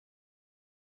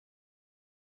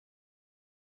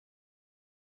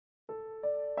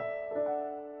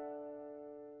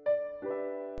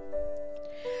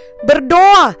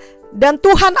berdoa, dan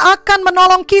Tuhan akan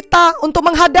menolong kita untuk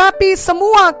menghadapi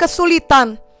semua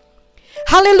kesulitan.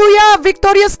 Haleluya,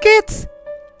 Victorious Kids.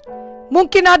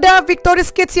 Mungkin ada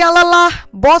Victorious Kids yang lelah,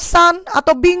 bosan,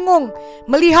 atau bingung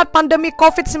melihat pandemi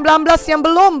COVID-19 yang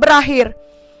belum berakhir.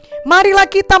 Marilah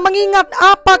kita mengingat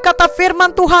apa kata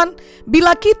firman Tuhan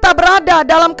bila kita berada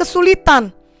dalam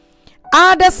kesulitan.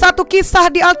 Ada satu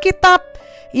kisah di Alkitab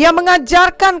yang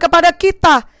mengajarkan kepada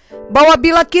kita bahwa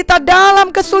bila kita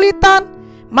dalam kesulitan,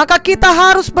 maka kita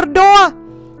harus berdoa.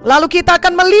 Lalu kita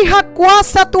akan melihat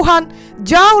kuasa Tuhan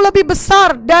jauh lebih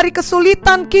besar dari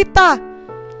kesulitan kita.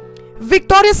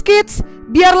 Victorious Kids,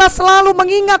 biarlah selalu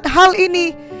mengingat hal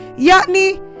ini,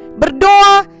 yakni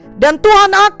berdoa, dan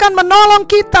Tuhan akan menolong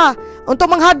kita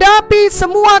untuk menghadapi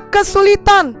semua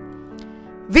kesulitan.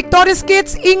 Victorious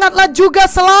Kids, ingatlah juga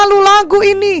selalu lagu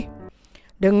ini.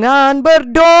 Dengan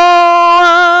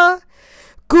berdoa,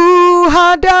 ku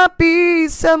hadapi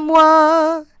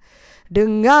semua.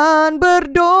 Dengan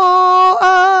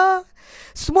berdoa,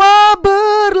 semua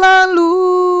berlalu.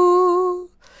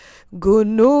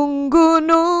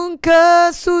 Gunung-gunung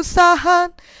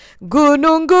kesusahan,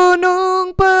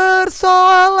 gunung-gunung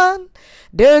persoalan,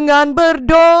 dengan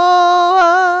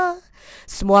berdoa,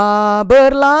 semua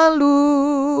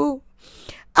berlalu.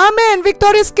 Amin,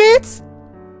 Victorious Kids.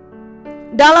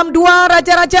 Dalam 2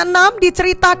 Raja-Raja 6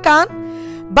 diceritakan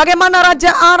bagaimana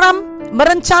Raja Aram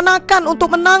merencanakan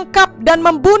untuk menangkap dan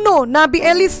membunuh Nabi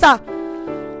Elisa.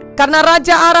 Karena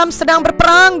Raja Aram sedang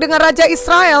berperang dengan Raja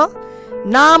Israel,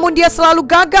 namun dia selalu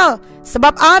gagal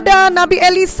sebab ada Nabi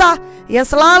Elisa yang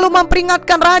selalu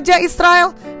memperingatkan Raja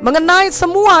Israel mengenai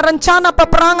semua rencana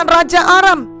peperangan Raja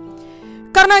Aram.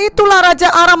 Karena itulah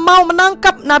Raja Aram mau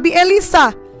menangkap Nabi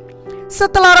Elisa.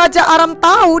 Setelah Raja Aram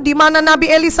tahu di mana Nabi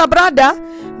Elisa berada,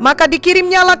 maka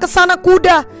dikirimnyalah ke sana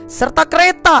kuda serta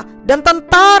kereta dan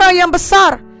tentara yang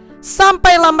besar.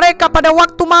 Sampailah mereka pada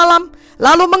waktu malam,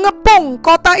 lalu mengepung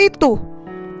kota itu.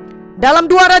 Dalam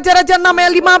 2 Raja-Raja 6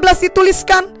 ayat 15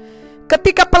 dituliskan,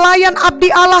 ketika pelayan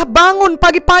abdi Allah bangun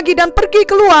pagi-pagi dan pergi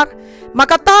keluar,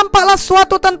 maka tampaklah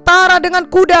suatu tentara dengan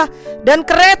kuda dan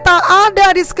kereta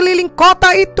ada di sekeliling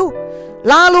kota itu.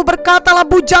 Lalu berkatalah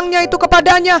bujangnya itu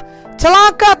kepadanya,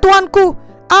 "Celaka tuanku,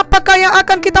 apakah yang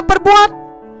akan kita perbuat?"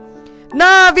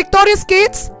 Nah, Victorious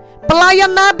Kids,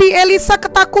 pelayan Nabi Elisa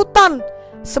ketakutan,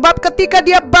 sebab ketika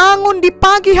dia bangun di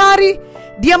pagi hari,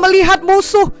 dia melihat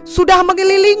musuh sudah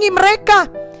mengelilingi mereka.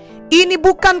 Ini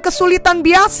bukan kesulitan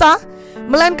biasa,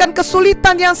 melainkan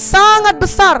kesulitan yang sangat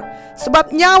besar,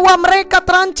 sebab nyawa mereka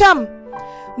terancam.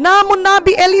 Namun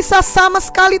Nabi Elisa sama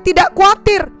sekali tidak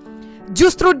khawatir.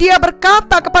 Justru dia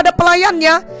berkata kepada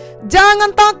pelayannya,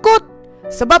 "Jangan takut,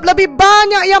 sebab lebih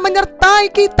banyak yang menyertai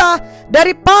kita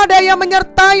daripada yang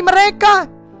menyertai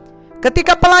mereka."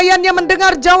 Ketika pelayannya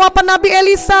mendengar jawaban Nabi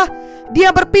Elisa,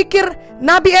 dia berpikir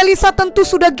Nabi Elisa tentu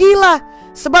sudah gila,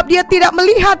 sebab dia tidak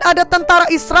melihat ada tentara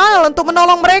Israel untuk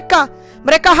menolong mereka.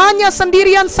 Mereka hanya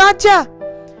sendirian saja.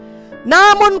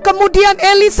 Namun kemudian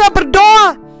Elisa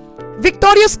berdoa.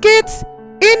 Victorious Kids,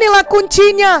 inilah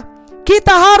kuncinya.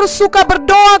 Kita harus suka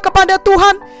berdoa kepada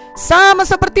Tuhan, sama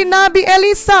seperti Nabi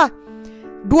Elisa.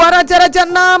 2 Raja-Raja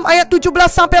 6 ayat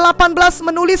 17-18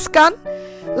 menuliskan,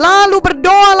 lalu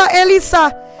berdoalah Elisa,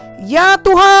 "Ya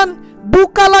Tuhan,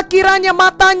 bukalah kiranya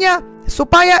matanya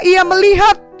supaya ia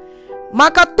melihat."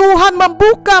 Maka Tuhan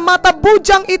membuka mata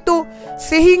bujang itu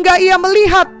sehingga ia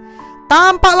melihat.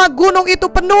 Tampaklah gunung itu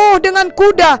penuh dengan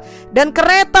kuda dan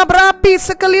kereta berapi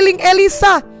sekeliling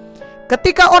Elisa.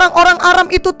 Ketika orang-orang Aram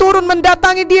itu turun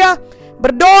mendatangi dia,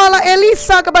 berdoalah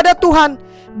Elisa kepada Tuhan,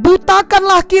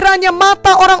 "Butakanlah kiranya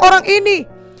mata orang-orang ini."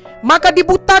 Maka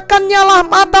dibutakannya lah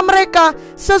mata mereka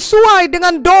sesuai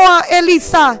dengan doa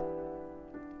Elisa.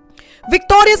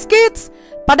 Victorious Kids,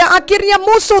 pada akhirnya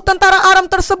musuh tentara Aram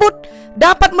tersebut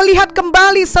dapat melihat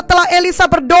kembali setelah Elisa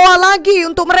berdoa lagi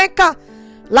untuk mereka.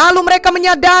 Lalu mereka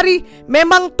menyadari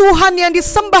memang Tuhan yang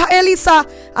disembah Elisa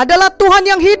adalah Tuhan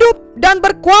yang hidup dan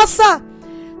berkuasa.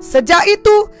 Sejak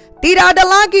itu tidak ada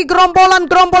lagi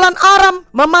gerombolan-gerombolan Aram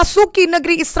memasuki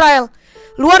negeri Israel.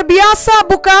 Luar biasa,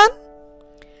 bukan?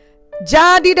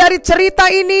 Jadi dari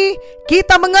cerita ini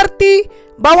kita mengerti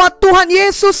bahwa Tuhan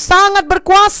Yesus sangat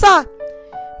berkuasa.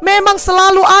 Memang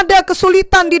selalu ada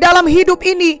kesulitan di dalam hidup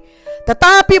ini,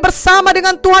 tetapi bersama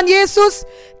dengan Tuhan Yesus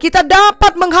kita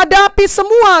dapat menghadapi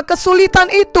semua kesulitan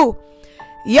itu.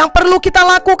 Yang perlu kita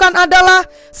lakukan adalah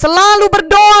selalu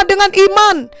berdoa dengan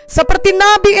iman seperti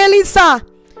Nabi Elisa.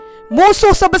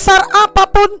 Musuh sebesar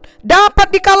apapun dapat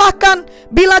dikalahkan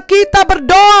bila kita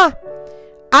berdoa.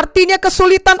 Artinya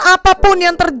kesulitan apapun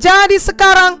yang terjadi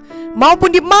sekarang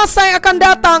maupun di masa yang akan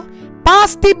datang,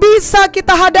 pasti bisa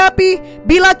kita hadapi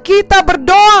bila kita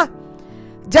berdoa.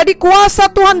 Jadi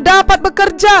kuasa Tuhan dapat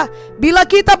bekerja bila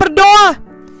kita berdoa.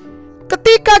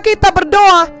 Ketika kita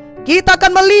berdoa, kita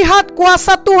akan melihat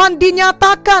kuasa Tuhan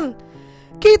dinyatakan.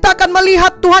 Kita akan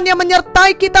melihat Tuhan yang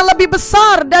menyertai kita lebih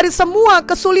besar dari semua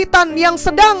kesulitan yang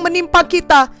sedang menimpa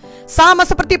kita. Sama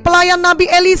seperti pelayan Nabi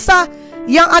Elisa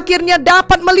yang akhirnya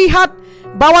dapat melihat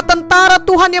bahwa tentara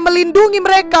Tuhan yang melindungi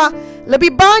mereka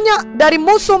lebih banyak dari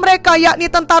musuh mereka, yakni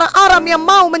tentara Aram yang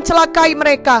mau mencelakai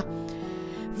mereka.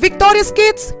 Victorious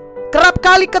Kids, kerap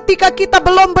kali ketika kita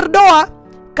belum berdoa,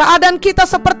 keadaan kita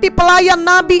seperti pelayan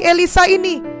Nabi Elisa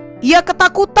ini. Ia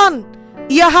ketakutan,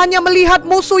 ia hanya melihat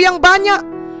musuh yang banyak,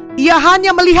 ia hanya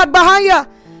melihat bahaya,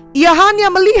 ia hanya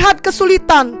melihat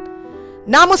kesulitan.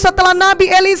 Namun setelah Nabi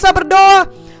Elisa berdoa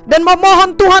dan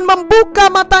memohon Tuhan membuka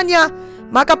matanya,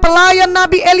 maka pelayan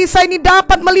Nabi Elisa ini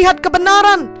dapat melihat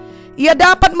kebenaran. Ia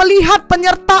dapat melihat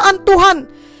penyertaan Tuhan.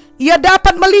 Ia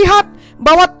dapat melihat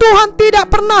bahwa Tuhan tidak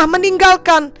pernah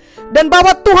meninggalkan dan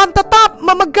bahwa Tuhan tetap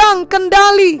memegang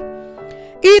kendali.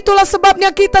 Itulah sebabnya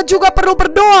kita juga perlu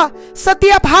berdoa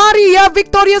setiap hari ya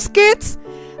Victorious Kids,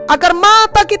 agar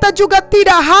mata kita juga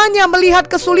tidak hanya melihat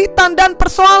kesulitan dan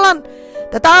persoalan,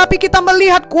 tetapi kita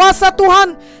melihat kuasa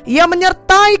Tuhan yang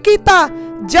menyertai kita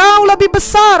jauh lebih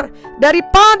besar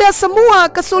daripada semua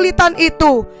kesulitan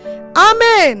itu.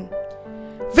 Amin.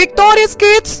 Victorious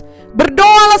Kids,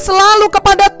 berdoalah selalu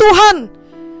kepada Tuhan.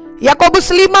 Yakobus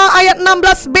 5 ayat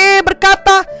 16b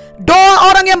berkata,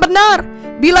 doa orang yang benar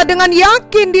bila dengan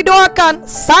yakin didoakan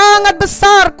sangat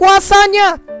besar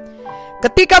kuasanya.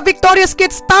 Ketika Victorious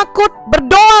Kids takut,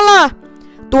 berdoalah.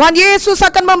 Tuhan Yesus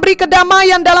akan memberi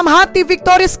kedamaian dalam hati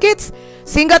Victorious Kids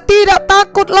sehingga tidak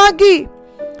takut lagi.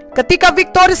 Ketika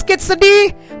Victorious Kids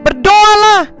sedih,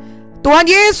 berdoalah. Tuhan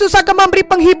Yesus akan memberi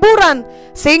penghiburan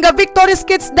sehingga Victorious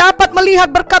Kids dapat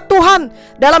melihat berkat Tuhan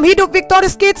dalam hidup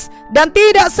Victorious Kids dan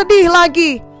tidak sedih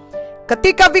lagi.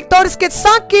 Ketika Victorious Kids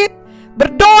sakit,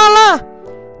 berdoalah.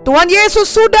 Tuhan Yesus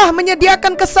sudah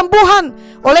menyediakan kesembuhan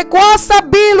oleh kuasa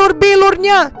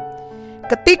bilur-bilurnya.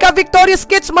 Ketika Victorious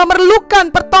Kids memerlukan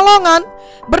pertolongan,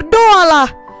 berdoalah.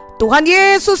 Tuhan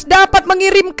Yesus dapat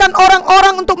mengirimkan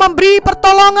orang-orang untuk memberi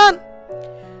pertolongan.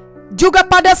 Juga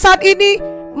pada saat ini,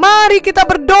 mari kita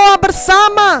berdoa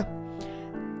bersama.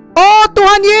 Oh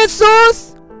Tuhan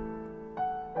Yesus,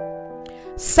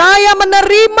 saya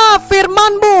menerima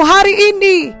firman-Mu hari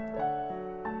ini.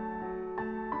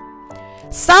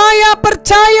 Saya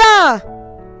percaya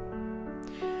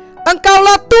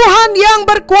Engkaulah Tuhan yang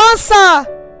berkuasa.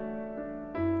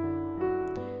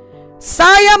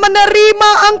 Saya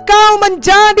menerima Engkau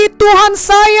menjadi Tuhan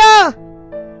saya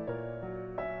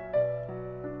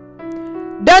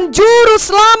dan juru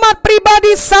selamat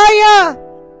pribadi saya.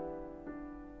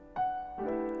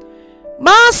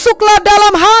 Masuklah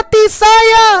dalam hati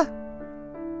saya.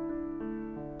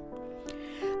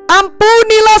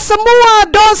 Ampunilah semua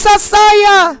dosa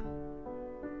saya.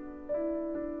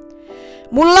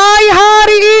 Mulai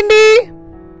hari ini,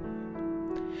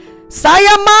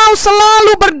 saya mau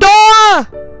selalu berdoa.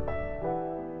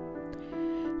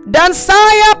 Dan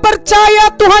saya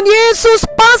percaya Tuhan Yesus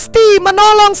pasti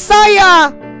menolong saya.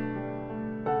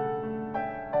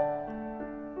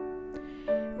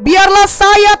 Biarlah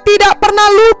saya tidak pernah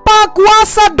lupa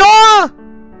kuasa doa.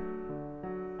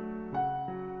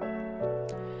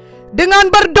 Dengan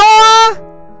berdoa,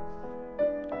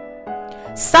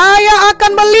 saya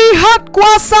akan melihat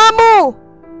kuasa-Mu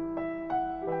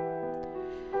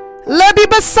lebih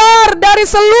besar dari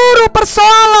seluruh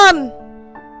persoalan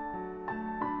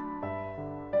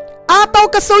atau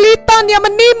kesulitan yang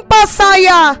menimpa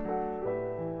saya.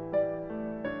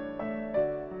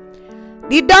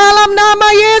 Di dalam nama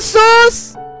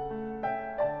Yesus,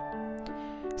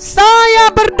 saya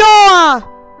berdoa.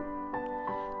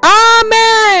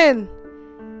 Amin.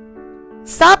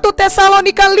 1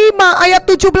 Tesalonika 5 ayat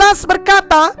 17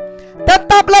 berkata,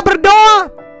 tetaplah berdoa.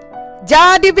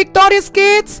 Jadi Victorious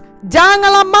Kids,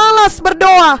 janganlah malas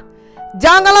berdoa,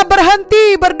 janganlah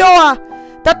berhenti berdoa,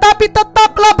 tetapi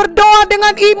tetaplah berdoa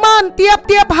dengan iman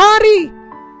tiap-tiap hari.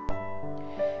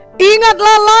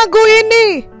 Ingatlah lagu ini,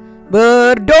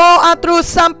 berdoa terus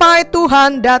sampai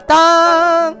Tuhan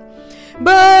datang.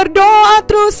 Berdoa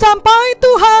terus sampai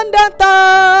Tuhan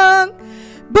datang.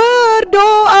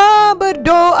 Berdoa,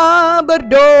 berdoa,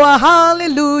 berdoa,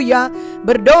 haleluya.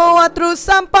 Berdoa terus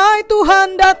sampai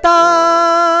Tuhan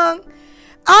datang.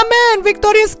 Amin,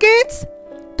 Victorious Kids.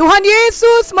 Tuhan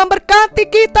Yesus memberkati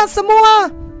kita semua.